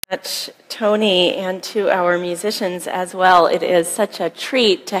Much, Tony, and to our musicians as well. It is such a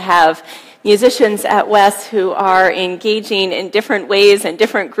treat to have musicians at Wes who are engaging in different ways and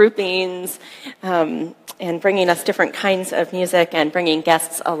different groupings and bringing us different kinds of music and bringing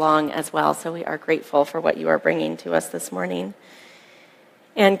guests along as well. So we are grateful for what you are bringing to us this morning.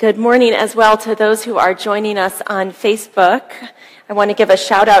 And good morning as well to those who are joining us on Facebook. I want to give a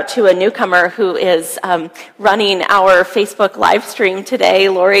shout out to a newcomer who is running our Facebook live stream today.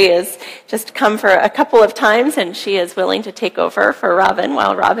 Lori has just come for a couple of times, and she is willing to take over for Robin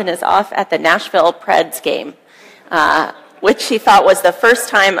while Robin is off at the Nashville Preds game, which she thought was the first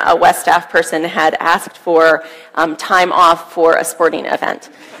time a West staff person had asked for time off for a sporting event.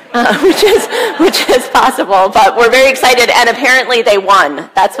 Which is possible, but we're very excited, and apparently they won.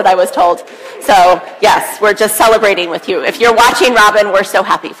 That's what I was told. So, yes, we're just celebrating with you. If you're watching, Robin, we're so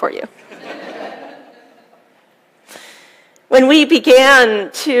happy for you. When we began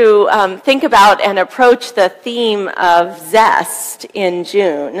to think about and approach the theme of zest in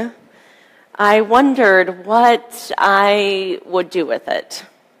June, I wondered what I would do with it.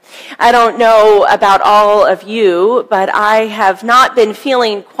 I don't know about all of you, but I have not been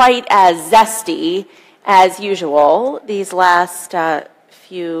feeling quite as zesty as usual these last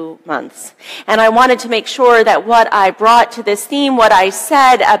few months. And I wanted to make sure that what I brought to this theme, what I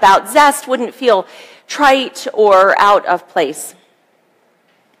said about zest, wouldn't feel trite or out of place.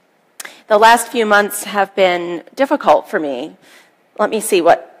 The last few months have been difficult for me. Let me see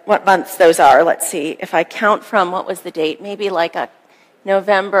what months those are. Let's see if I count from, what was the date? Maybe like a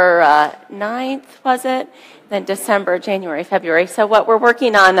November 9th, was it? Then December, January, February. So what we're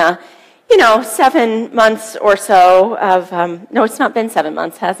working on, 7 months or so of, no, it's not been 7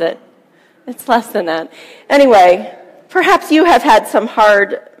 months, has it? It's less than that. Anyway, perhaps you have had some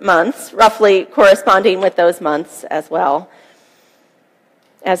hard months, roughly corresponding with those months as well.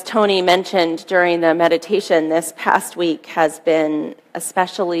 As Tony mentioned during the meditation, this past week has been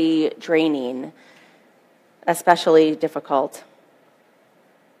especially draining, especially difficult.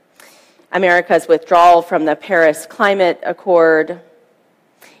 America's withdrawal from the Paris Climate Accord,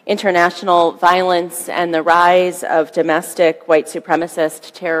 international violence, and the rise of domestic white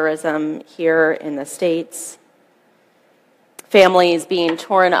supremacist terrorism here in the States, families being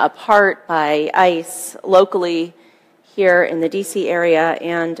torn apart by ICE locally here in the DC area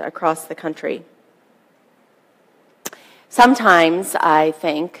and across the country. Sometimes I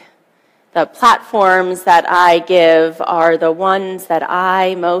think the platforms that I give are the ones that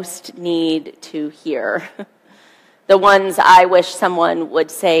I most need to hear, the ones I wish someone would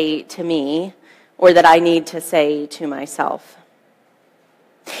say to me or that I need to say to myself.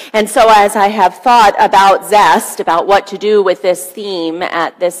 And so as I have thought about zest, about what to do with this theme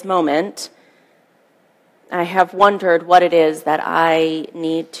at this moment, I have wondered what it is that I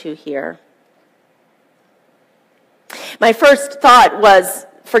need to hear. My first thought was,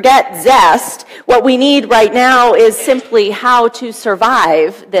 forget zest. What we need right now is simply how to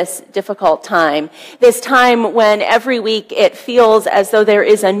survive this difficult time. This time when every week it feels as though there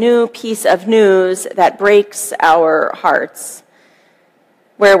is a new piece of news that breaks our hearts,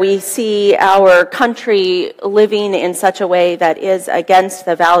 where we see our country living in such a way that is against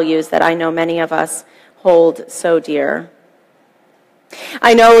the values that I know many of us hold so dear.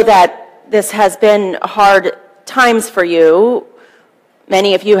 I know that this has been hard times for you.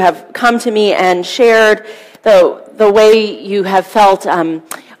 Many of you have come to me and shared the way you have felt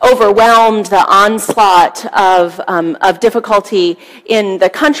overwhelmed, the onslaught of difficulty in the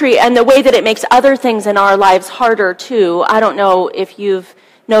country, and the way that it makes other things in our lives harder too. I don't know if you've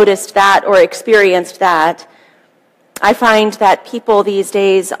noticed that or experienced that. I find that people these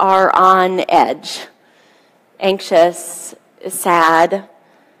days are on edge, anxious, sad.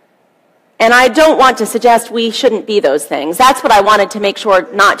 And I don't want to suggest we shouldn't be those things. That's what I wanted to make sure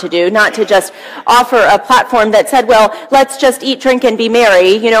not to do, not to just offer a platform that said, well, let's just eat, drink, and be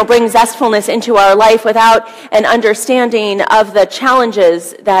merry, bring zestfulness into our life without an understanding of the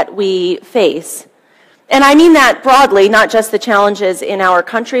challenges that we face. And I mean that broadly, not just the challenges in our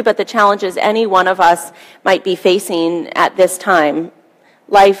country, but the challenges any one of us might be facing at this time.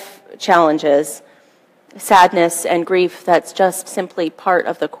 Life challenges. Sadness and grief that's just simply part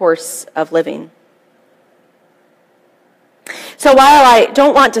of the course of living. So while I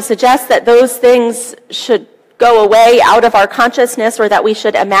don't want to suggest that those things should go away out of our consciousness or that we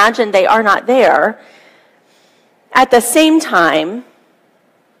should imagine they are not there, at the same time,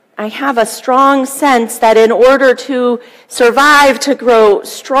 I have a strong sense that in order to survive, to grow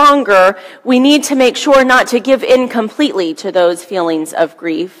stronger, we need to make sure not to give in completely to those feelings of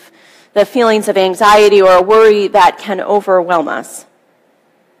grief, the feelings of anxiety or worry that can overwhelm us.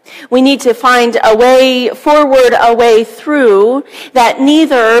 We need to find a way forward, a way through that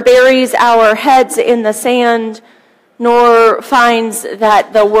neither buries our heads in the sand nor finds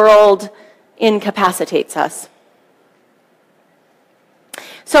that the world incapacitates us.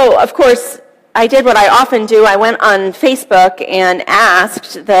 So, of course, I did what I often do. I went on Facebook and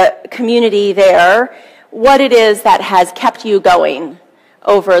asked the community there what it is that has kept you going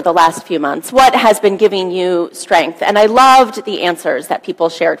over the last few months. What has been giving you strength? And I loved the answers that people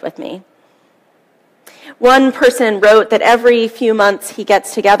shared with me. One person wrote that every few months he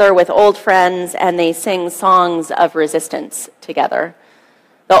gets together with old friends and they sing songs of resistance together.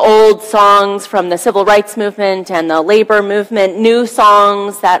 The old songs from the civil rights movement and the labor movement, new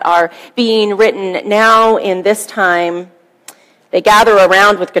songs that are being written now in this time. They gather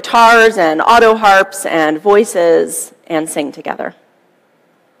around with guitars and auto harps and voices and sing together.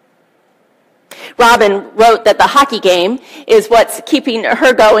 Robin wrote that the hockey game is what's keeping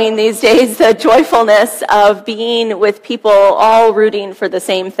her going these days, the joyfulness of being with people all rooting for the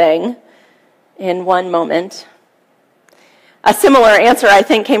same thing in one moment. A similar answer, I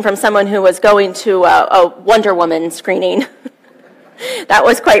think, came from someone who was going to a Wonder Woman screening. That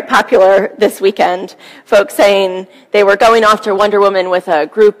was quite popular this weekend. Folks saying they were going off to Wonder Woman with a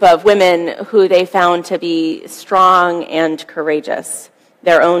group of women who they found to be strong and courageous,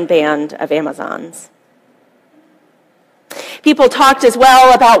 their own band of Amazons. People talked as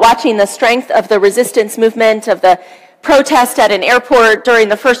well about watching the strength of the resistance movement, of the protest at an airport during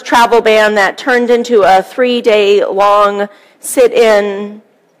the first travel ban that turned into a 3-day-long sit-in,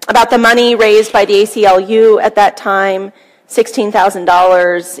 about the money raised by the ACLU at that time,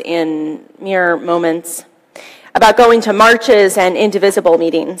 $16,000 in mere moments, about going to marches and indivisible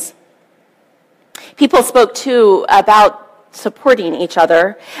meetings. People spoke, too, about supporting each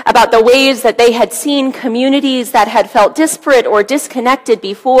other, about the ways that they had seen communities that had felt disparate or disconnected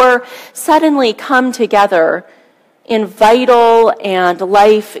before suddenly come together in vital and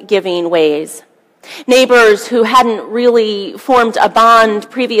life-giving ways. Neighbors who hadn't really formed a bond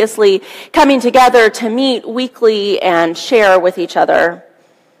previously coming together to meet weekly and share with each other.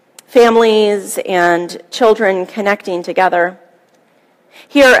 Families and children connecting together.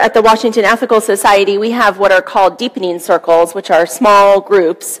 Here at the Washington Ethical Society, we have what are called deepening circles, which are small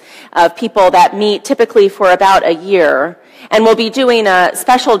groups of people that meet typically for about a year. And we'll be doing a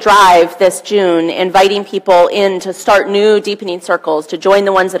special drive this June, inviting people in to start new deepening circles, to join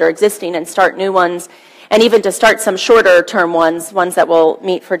the ones that are existing and start new ones, and even to start some shorter term ones that will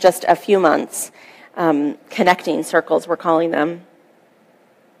meet for just a few months. Connecting circles, we're calling them.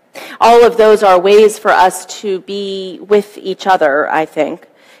 All of those are ways for us to be with each other, I think,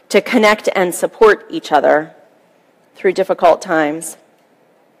 to connect and support each other through difficult times.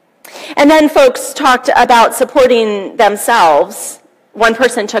 And then folks talked about supporting themselves. One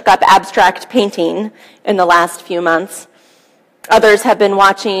person took up abstract painting in the last few months. Others have been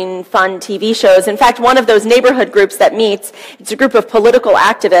watching fun TV shows. In fact, one of those neighborhood groups that meets, it's a group of political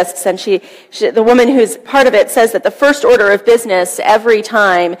activists, and the woman who's part of it says that the first order of business every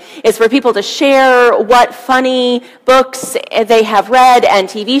time is for people to share what funny books they have read and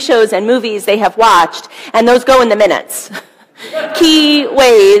TV shows and movies they have watched, and those go in the minutes. Key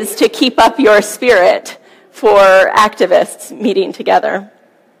ways to keep up your spirit for activists meeting together.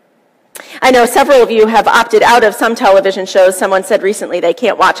 I know several of you have opted out of some television shows. Someone said recently they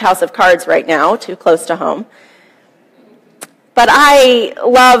can't watch House of Cards right now, too close to home. But I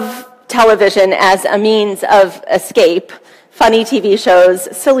love television as a means of escape, funny TV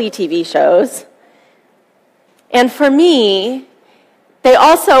shows, silly TV shows. And for me, they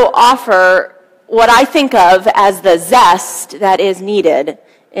also offer what I think of as the zest that is needed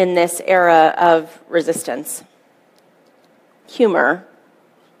in this era of resistance. Humor,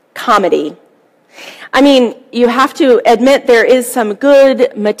 comedy. I mean, you have to admit there is some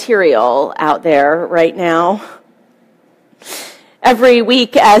good material out there right now. Every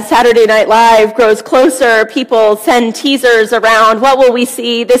week as Saturday Night Live grows closer, people send teasers around. What will we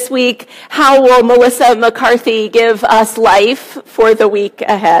see this week? How will Melissa McCarthy give us life for the week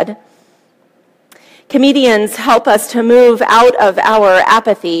ahead? Comedians help us to move out of our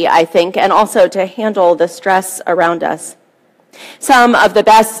apathy, I think, and also to handle the stress around us. Some of the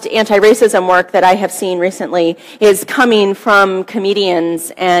best anti-racism work that I have seen recently is coming from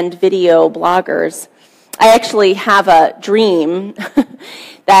comedians and video bloggers. I actually have a dream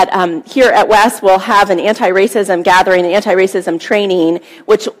that here at West we'll have an anti-racism gathering, an anti-racism training,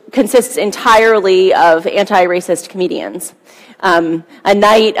 which consists entirely of anti-racist comedians. A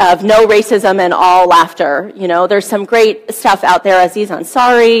night of no racism and all laughter. You know, there's some great stuff out there. Aziz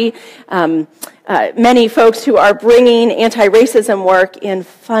Ansari, many folks who are bringing anti-racism work in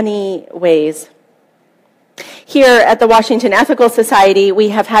funny ways. Here at the Washington Ethical Society, we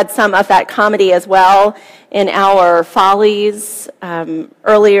have had some of that comedy as well in our Follies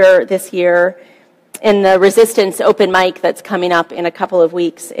earlier this year, in the Resistance open mic that's coming up in a couple of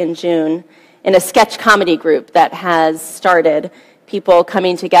weeks in June, in a sketch comedy group that has started, people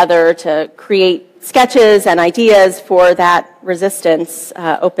coming together to create sketches and ideas for that Resistance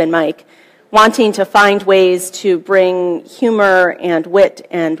open mic, wanting to find ways to bring humor and wit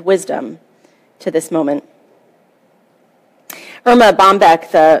and wisdom to this moment. Erma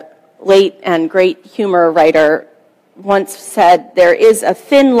Bombeck, the late and great humor writer, once said, "There is a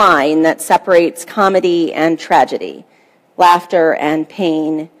thin line that separates comedy and tragedy, laughter and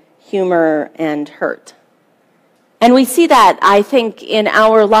pain, humor and hurt." And we see that, I think, in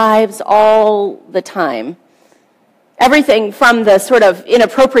our lives all the time. Everything from the sort of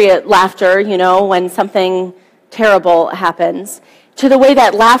inappropriate laughter, when something terrible happens, to the way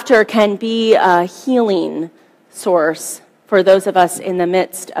that laughter can be a healing source for those of us in the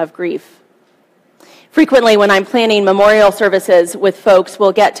midst of grief. Frequently, when I'm planning memorial services with folks,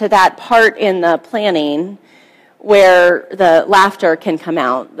 we'll get to that part in the planning where the laughter can come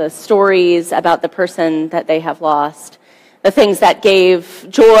out, the stories about the person that they have lost, the things that gave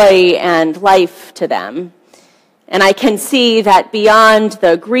joy and life to them. And I can see that beyond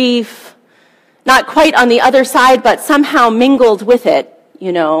the grief, not quite on the other side, but somehow mingled with it,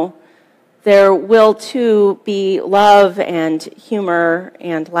 there will too be love and humor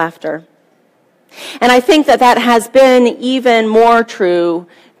and laughter. And I think that has been even more true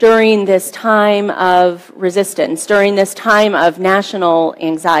during this time of resistance, during this time of national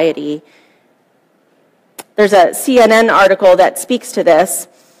anxiety. There's a CNN article that speaks to this.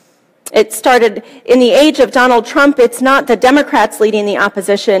 It started, in the age of Donald Trump, it's not the Democrats leading the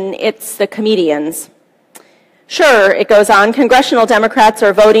opposition, it's the comedians. Sure, it goes on, congressional Democrats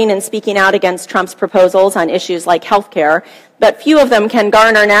are voting and speaking out against Trump's proposals on issues like health care, but few of them can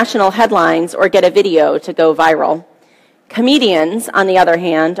garner national headlines or get a video to go viral. Comedians, on the other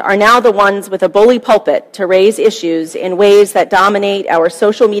hand, are now the ones with a bully pulpit to raise issues in ways that dominate our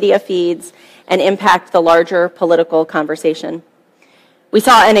social media feeds and impact the larger political conversation. We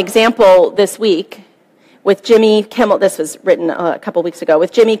saw an example this week with Jimmy Kimmel, this was written a couple weeks ago,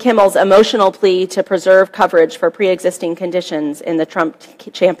 with Jimmy Kimmel's emotional plea to preserve coverage for pre-existing conditions in the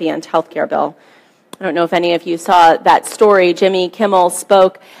Trump-championed healthcare bill. I don't know if any of you saw that story. Jimmy Kimmel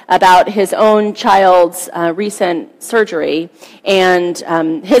spoke about his own child's recent surgery and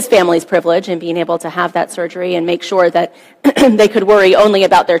his family's privilege in being able to have that surgery and make sure that they could worry only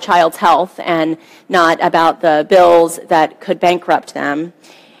about their child's health and not about the bills that could bankrupt them.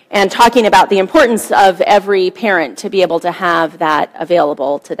 And talking about the importance of every parent to be able to have that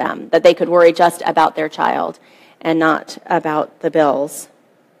available to them, that they could worry just about their child and not about the bills.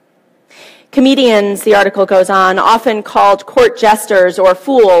 Comedians, the article goes on, often called court jesters or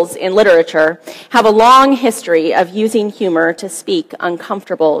fools in literature, have a long history of using humor to speak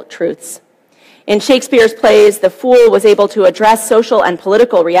uncomfortable truths. In Shakespeare's plays, the fool was able to address social and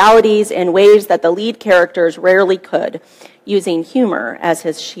political realities in ways that the lead characters rarely could, using humor as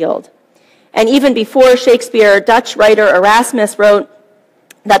his shield. And even before Shakespeare, Dutch writer Erasmus wrote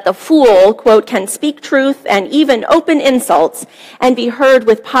that the fool, quote, can speak truth and even open insults and be heard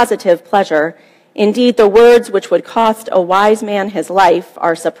with positive pleasure. Indeed, the words which would cost a wise man his life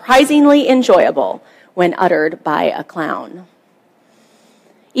are surprisingly enjoyable when uttered by a clown.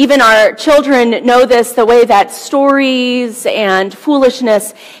 Even our children know this, the way that stories and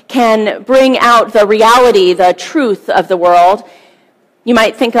foolishness can bring out the reality, the truth of the world. You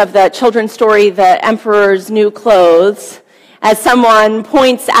might think of the children's story, The Emperor's New Clothes, as someone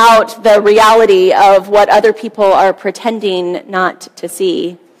points out the reality of what other people are pretending not to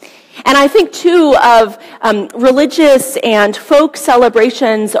see. And I think, too, of religious and folk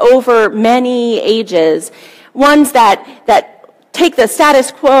celebrations over many ages, ones that take the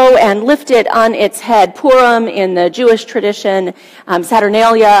status quo and lift it on its head. Purim in the Jewish tradition,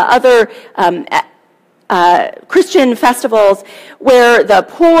 Saturnalia, other Christian festivals where the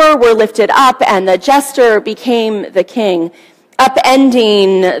poor were lifted up and the jester became the king,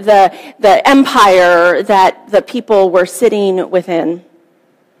 upending the empire that the people were sitting within.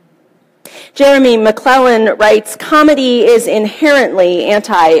 Jeremy McClellan writes, comedy is inherently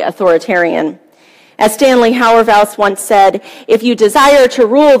anti-authoritarian. As Stanley Hauerwas once said, if you desire to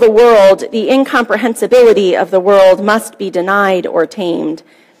rule the world, the incomprehensibility of the world must be denied or tamed.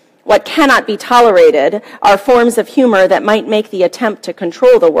 What cannot be tolerated are forms of humor that might make the attempt to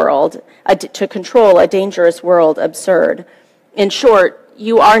control the world, to control a dangerous world, absurd. In short,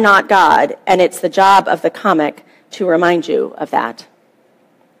 you are not God, and it's the job of the comic to remind you of that.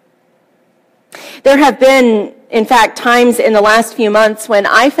 There have been, in fact, times in the last few months when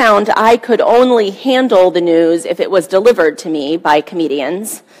I found I could only handle the news if it was delivered to me by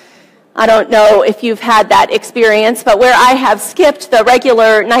comedians. I don't know if you've had that experience, but where I have skipped the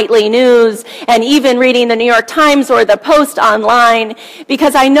regular nightly news and even reading the New York Times or the Post online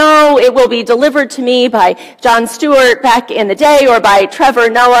because I know it will be delivered to me by Jon Stewart back in the day or by Trevor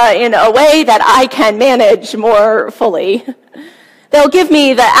Noah in a way that I can manage more fully. They'll give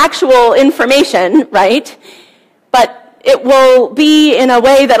me the actual information, right? But it will be in a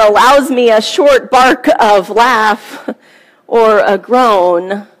way that allows me a short bark of laugh or a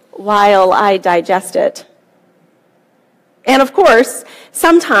groan while I digest it. And of course,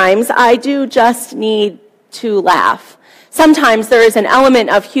 sometimes I do just need to laugh. Sometimes there is an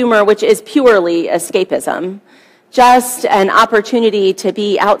element of humor which is purely escapism, just an opportunity to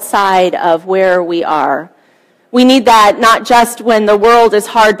be outside of where we are. We need that not just when the world is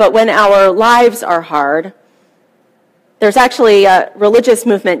hard, but when our lives are hard. There's actually a religious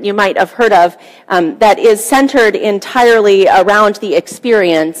movement you might have heard of that is centered entirely around the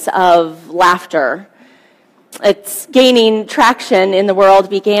experience of laughter. It's gaining traction in the world,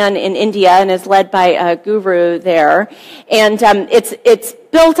 began in India and is led by a guru there. And it's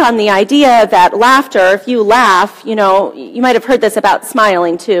built on the idea that laughter, if you laugh, you know, you might have heard this about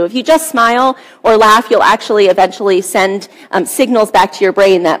smiling too. If you just smile or laugh, you'll actually eventually send signals back to your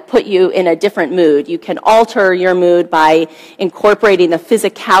brain that put you in a different mood. You can alter your mood by incorporating the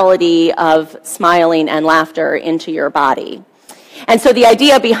physicality of smiling and laughter into your body. And so the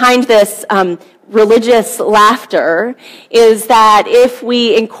idea behind this religious laughter is that if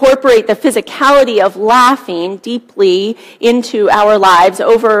we incorporate the physicality of laughing deeply into our lives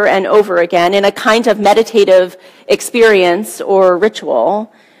over and over again in a kind of meditative experience or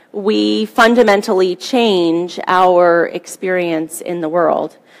ritual, we fundamentally change our experience in the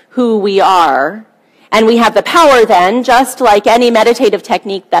world, who we are. And we have the power then, just like any meditative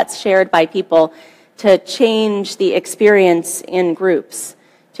technique that's shared by people, to change the experience in groups,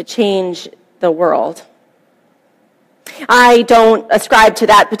 to change the world. I don't ascribe to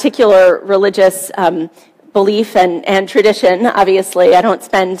that particular religious belief and tradition, obviously. I don't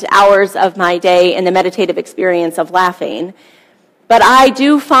spend hours of my day in the meditative experience of laughing. But I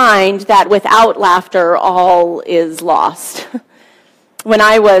do find that without laughter, all is lost. When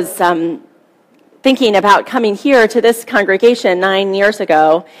I was thinking about coming here to this congregation 9 years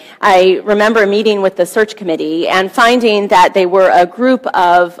ago, I remember meeting with the search committee and finding that they were a group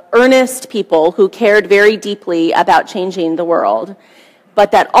of earnest people who cared very deeply about changing the world, but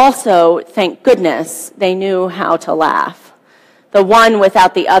that also, thank goodness, they knew how to laugh. The one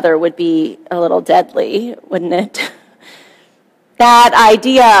without the other would be a little deadly, wouldn't it? That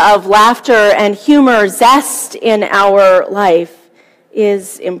idea of laughter and humor, zest in our life,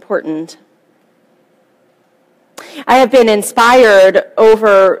 is important. I have been inspired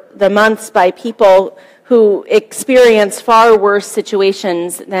over the months by people who experience far worse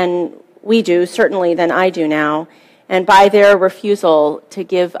situations than we do, certainly than I do now, and by their refusal to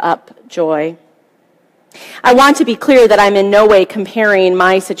give up joy. I want to be clear that I'm in no way comparing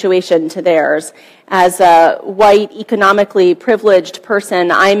my situation to theirs. As a white, economically privileged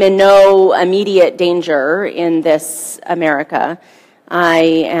person, I'm in no immediate danger in this America. I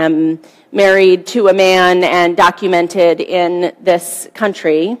am married to a man and documented in this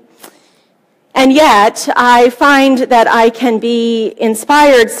country. And yet, I find that I can be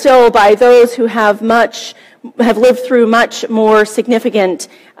inspired still by those who have lived through much more significant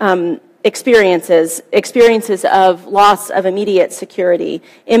experiences of loss of immediate security,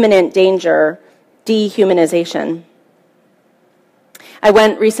 imminent danger, dehumanization. I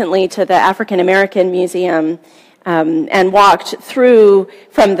went recently to the African American Museum and walked through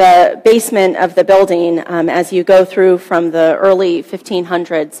from the basement of the building as you go through from the early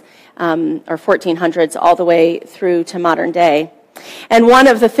 1500s or 1400s all the way through to modern day. And one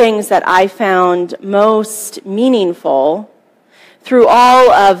of the things that I found most meaningful through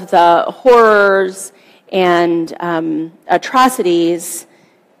all of the horrors and atrocities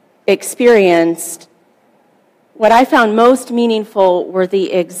experienced, what I found most meaningful were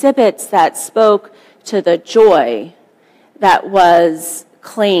the exhibits that spoke to the joy that was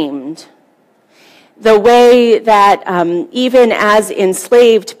claimed. The way that even as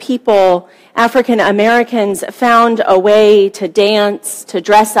enslaved people, African Americans found a way to dance, to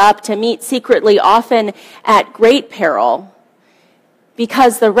dress up, to meet secretly, often at great peril,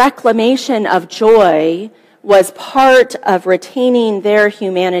 because the reclamation of joy was part of retaining their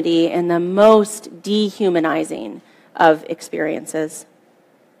humanity in the most dehumanizing of experiences.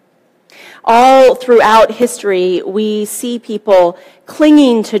 All throughout history, we see people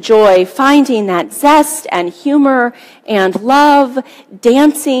clinging to joy, finding that zest and humor and love,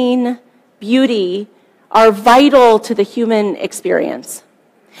 dancing, beauty are vital to the human experience.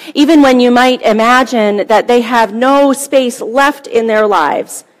 Even when you might imagine that they have no space left in their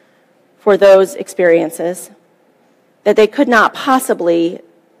lives for those experiences, that they could not possibly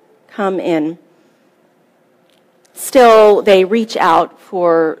come in. Still, they reach out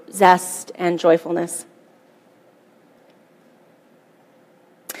for zest and joyfulness.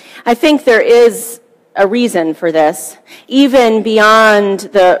 I think there is a reason for this, even beyond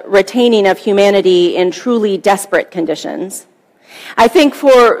the retaining of humanity in truly desperate conditions. I think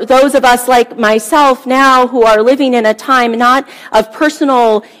for those of us like myself now who are living in a time not of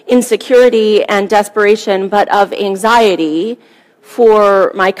personal insecurity and desperation, but of anxiety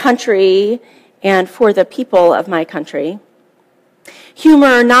for my country and for the people of my country.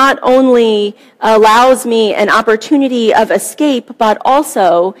 Humor not only allows me an opportunity of escape, but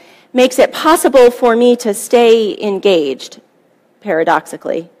also makes it possible for me to stay engaged,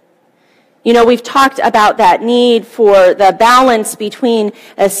 paradoxically. You know, we've talked about that need for the balance between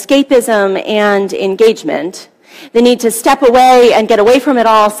escapism and engagement, the need to step away and get away from it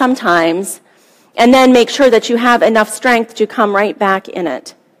all sometimes, and then make sure that you have enough strength to come right back in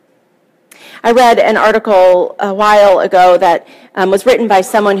it. I read an article a while ago that was written by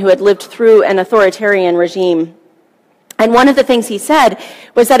someone who had lived through an authoritarian regime. And one of the things he said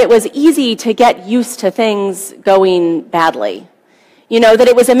was that it was easy to get used to things going badly. You know, that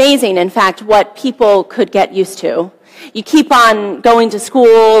it was amazing, in fact, what people could get used to. You keep on going to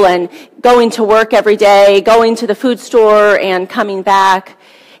school and going to work every day, going to the food store and coming back.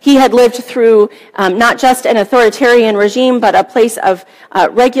 He had lived through not just an authoritarian regime, but a place of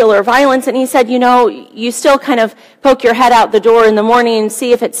regular violence. And he said, you know, you still kind of poke your head out the door in the morning,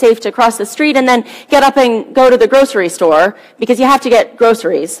 see if it's safe to cross the street, and then get up and go to the grocery store because you have to get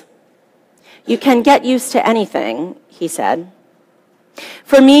groceries. You can get used to anything, he said.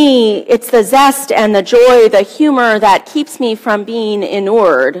 For me, it's the zest and the joy, the humor that keeps me from being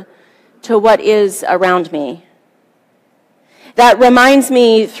inured to what is around me. That reminds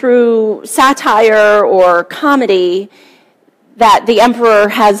me through satire or comedy that the emperor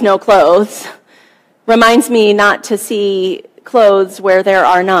has no clothes. Reminds me not to see clothes where there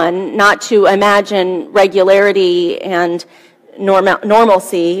are none, not to imagine regularity and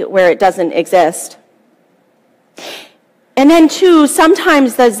normalcy where it doesn't exist. And then too,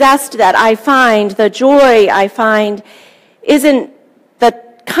 sometimes the zest that I find, the joy I find, isn't the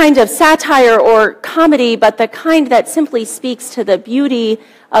kind of satire or comedy, but the kind that simply speaks to the beauty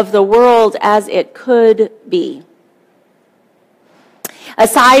of the world as it could be.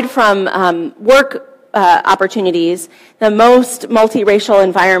 Aside from work opportunities, the most multiracial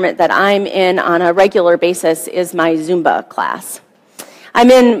environment that I'm in on a regular basis is my Zumba class. I'm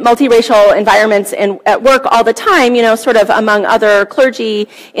in multiracial environments and at work all the time, you know, sort of among other clergy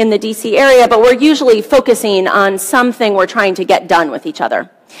in the DC area, but we're usually focusing on something we're trying to get done with each other.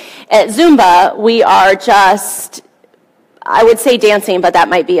 At Zumba, we are just, I would say dancing, but that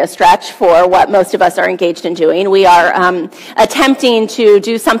might be a stretch for what most of us are engaged in doing. We are attempting to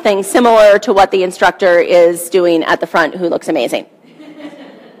do something similar to what the instructor is doing at the front, who looks amazing.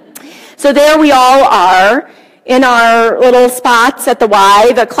 So there we all are in our little spots at the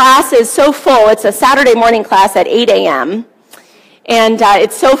Y. The class is so full. It's a Saturday morning class at 8 a.m. And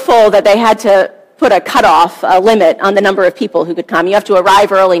it's so full that they had to put a cutoff, a limit on the number of people who could come. You have to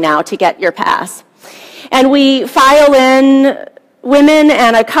arrive early now to get your pass. And we file in women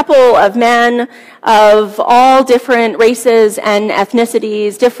and a couple of men of all different races and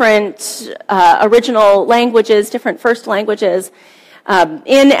ethnicities, different original languages, different first languages,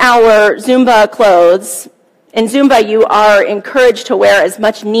 in our Zumba clothes. In Zumba, you are encouraged to wear as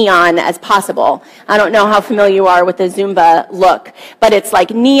much neon as possible. I don't know how familiar you are with the Zumba look, but it's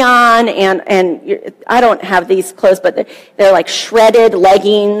like neon, and I don't have these clothes, but they're like shredded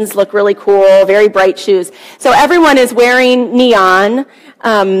leggings, look really cool, very bright shoes. So everyone is wearing neon,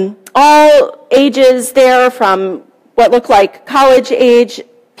 all ages there, from what look like college-age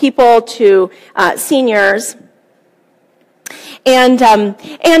people to seniors. And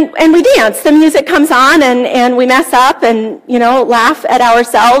we dance. The music comes on and we mess up and, you know, laugh at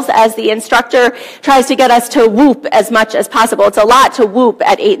ourselves as the instructor tries to get us to whoop as much as possible. It's a lot to whoop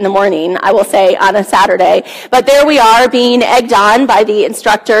at 8 in the morning, I will say, on a Saturday. But there we are being egged on by the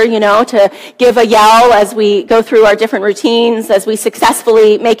instructor, you know, to give a yell as we go through our different routines, as we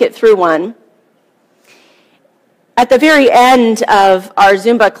successfully make it through one. At the very end of our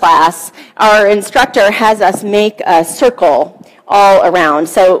Zumba class, our instructor has us make a circle all around.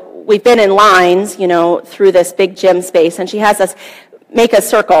 So we've been in lines, through this big gym space, and she has us make a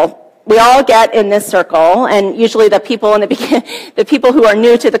circle. We all get in this circle, and usually the people the people who are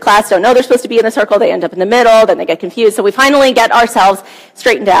new to the class don't know they're supposed to be in the circle. They end up in the middle, then they get confused. So we finally get ourselves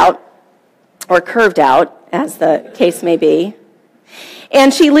straightened out, or curved out, as the case may be.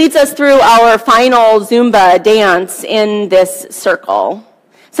 And she leads us through our final Zumba dance in this circle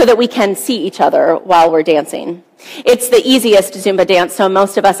so that we can see each other while we're dancing. It's the easiest Zumba dance, so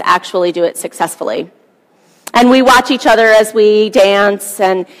most of us actually do it successfully. And we watch each other as we dance,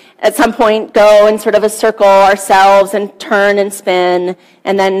 and at some point go in sort of a circle ourselves and turn and spin,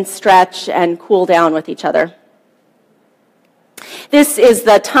 and then stretch and cool down with each other. This is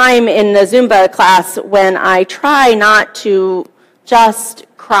the time in the Zumba class when I try not to just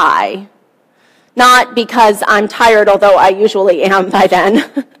cry. Not because I'm tired, although I usually am by then,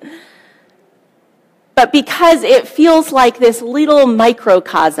 but because it feels like this little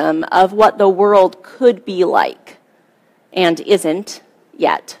microcosm of what the world could be like, and isn't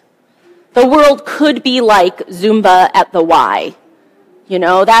yet. The world could be like Zumba at the Y.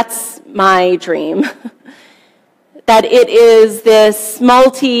 That's my dream. That it is this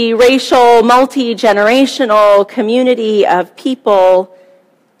multiracial, multi-generational community of people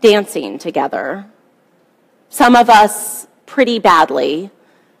dancing together. Some of us pretty badly,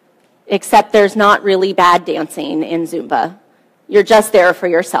 except there's not really bad dancing in Zumba. You're just there for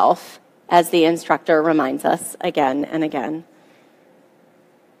yourself, as the instructor reminds us again and again.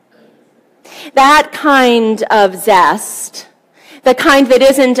 That kind of zest, the kind that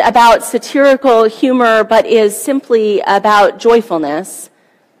isn't about satirical humor, but is simply about joyfulness,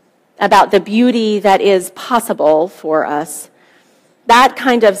 about the beauty that is possible for us, that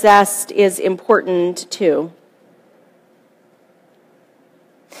kind of zest is important too.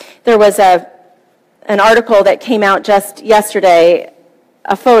 There was an article that came out just yesterday,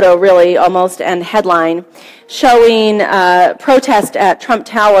 a photo really almost, and headline, showing a protest at Trump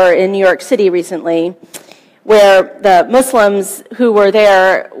Tower in New York City recently, where the Muslims who were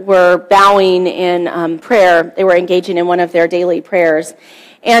there were bowing in prayer. They were engaging in one of their daily prayers.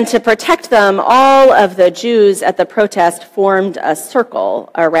 And to protect them, all of the Jews at the protest formed a circle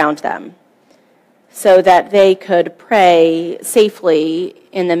around them so that they could pray safely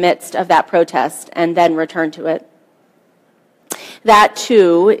in the midst of that protest and then return to it. That,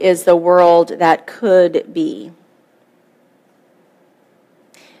 too, is the world that could be.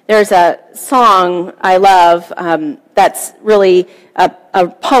 There's a song I love that's really a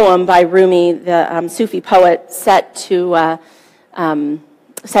poem by Rumi, the Sufi poet, set to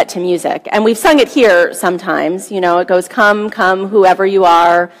music. And we've sung it here sometimes. It goes, "Come, come, whoever you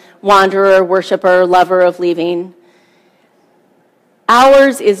are, wanderer, worshiper, lover of leaving.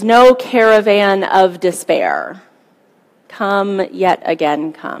 Ours is no caravan of despair. Come, yet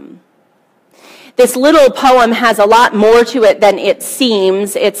again come." This little poem has a lot more to it than it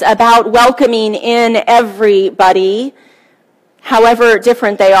seems. It's about welcoming in everybody, however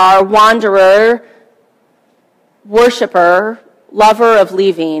different they are, wanderer, worshiper, lover of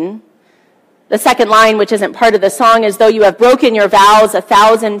leaving. The second line, which isn't part of the song, is, "Though you have broken your vows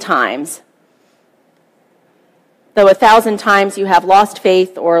 1,000 times, though 1,000 times you have lost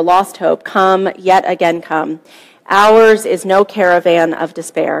faith or lost hope, come, yet again come. Ours is no caravan of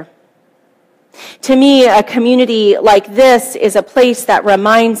despair." To me, a community like this is a place that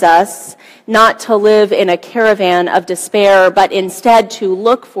reminds us not to live in a caravan of despair, but instead to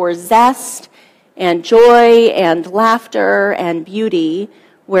look for zest and joy and laughter and beauty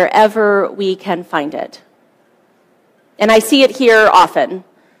wherever we can find it. And I see it here often.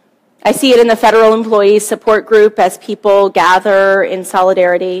 I see it in the Federal Employees Support Group as people gather in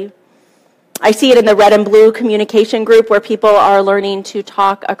solidarity. I see it in the Red and Blue Communication Group where people are learning to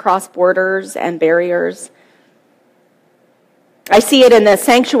talk across borders and barriers. I see it in the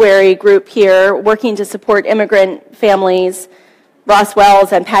Sanctuary Group here working to support immigrant families. Ross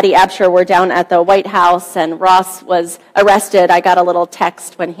Wells and Patty Absher were down at the White House, and Ross was arrested. I got a little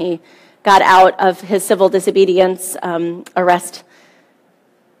text when he got out of his civil disobedience arrest.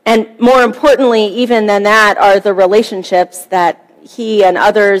 And more importantly, even than that, are the relationships that he and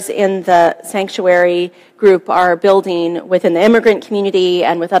others in the Sanctuary Group are building within the immigrant community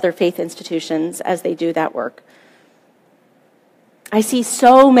and with other faith institutions as they do that work. I see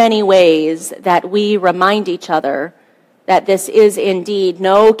so many ways that we remind each other that this is indeed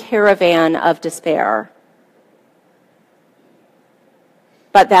no caravan of despair,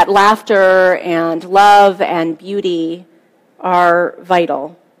 but that laughter and love and beauty are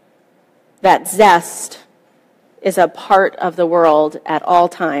vital, that zest is a part of the world at all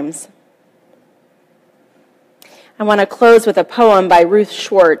times. I want to close with a poem by Ruth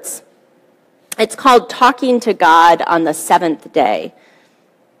Schwartz. It's called Talking to God on the Seventh Day.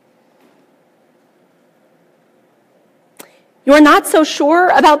 You're not so sure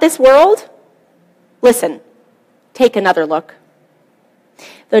about this world? Listen, take another look.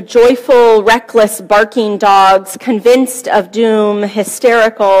 The joyful, reckless, barking dogs, convinced of doom,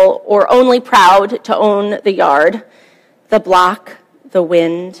 hysterical, or only proud to own the yard, the block, the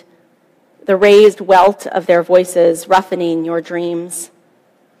wind, the raised welt of their voices roughening your dreams.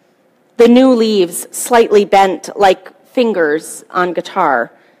 The new leaves slightly bent like fingers on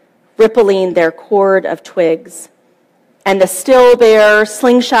guitar, rippling their chord of twigs. And the still bare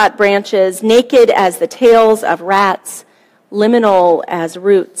slingshot branches, naked as the tails of rats, liminal as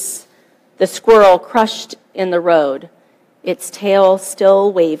roots, the squirrel crushed in the road, its tail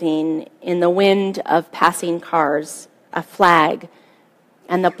still waving in the wind of passing cars, a flag,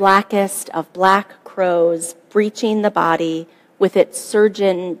 and the blackest of black crows breaching the body with its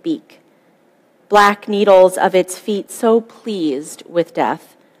surgeon beak, black needles of its feet so pleased with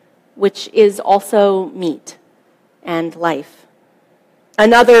death, which is also meat and life.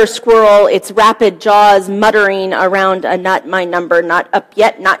 Another squirrel, its rapid jaws muttering around a nut, my number, not up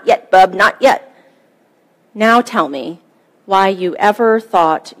yet, bub, not yet. Now tell me why you ever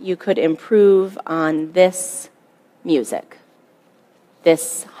thought you could improve on this music,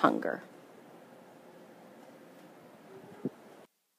 this hunger.